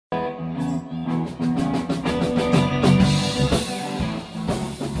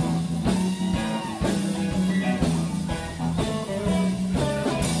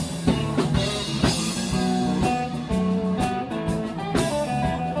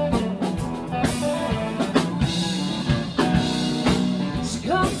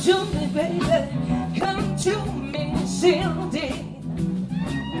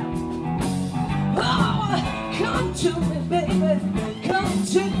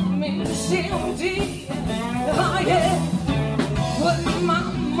COD. Oh yeah, put my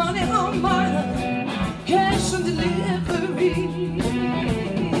money on mine, cash on delivery.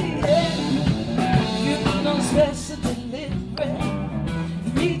 Yeah. You know special delivery,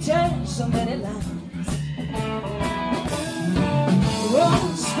 retail so many lines.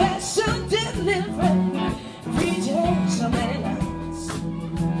 Oh, special delivery, retail so many lines.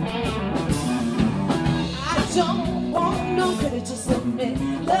 I don't want no credit, just let me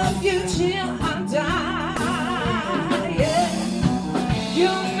love you till I die. Yeah,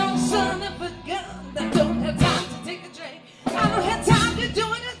 you're no son of a gun that don't have time to take a drink. I don't have time to do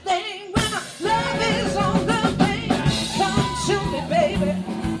anything when our love is on the thing. Come to me, baby,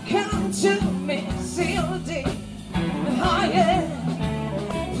 come to me, COD. Oh yeah,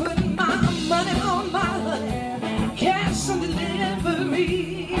 put my money on my honey, cash on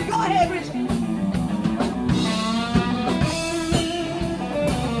delivery. Go ahead, Richie.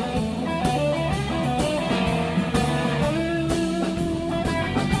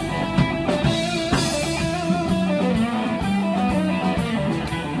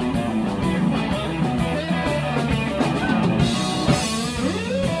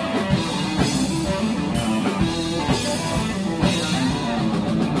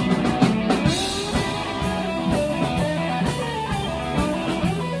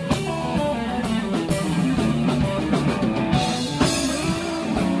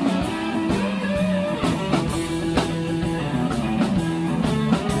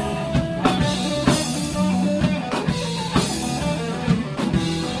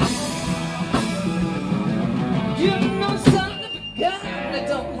 You know, son of a gun, I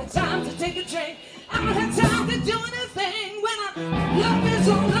don't have time to take a drink. I don't have time to do anything when our love is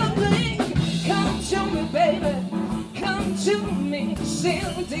on the blink. Come to me, baby, come to me,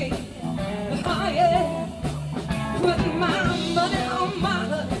 COD. Oh yeah, put my money on my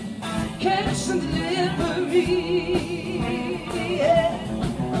honey, cash and delivery. Yeah.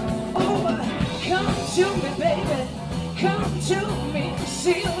 Oh, come to me, baby, come to me,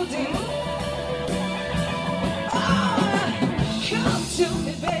 COD. Come to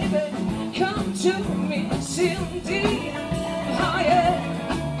me, baby, come to me, COD. Oh yeah,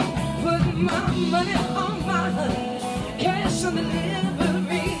 put my money on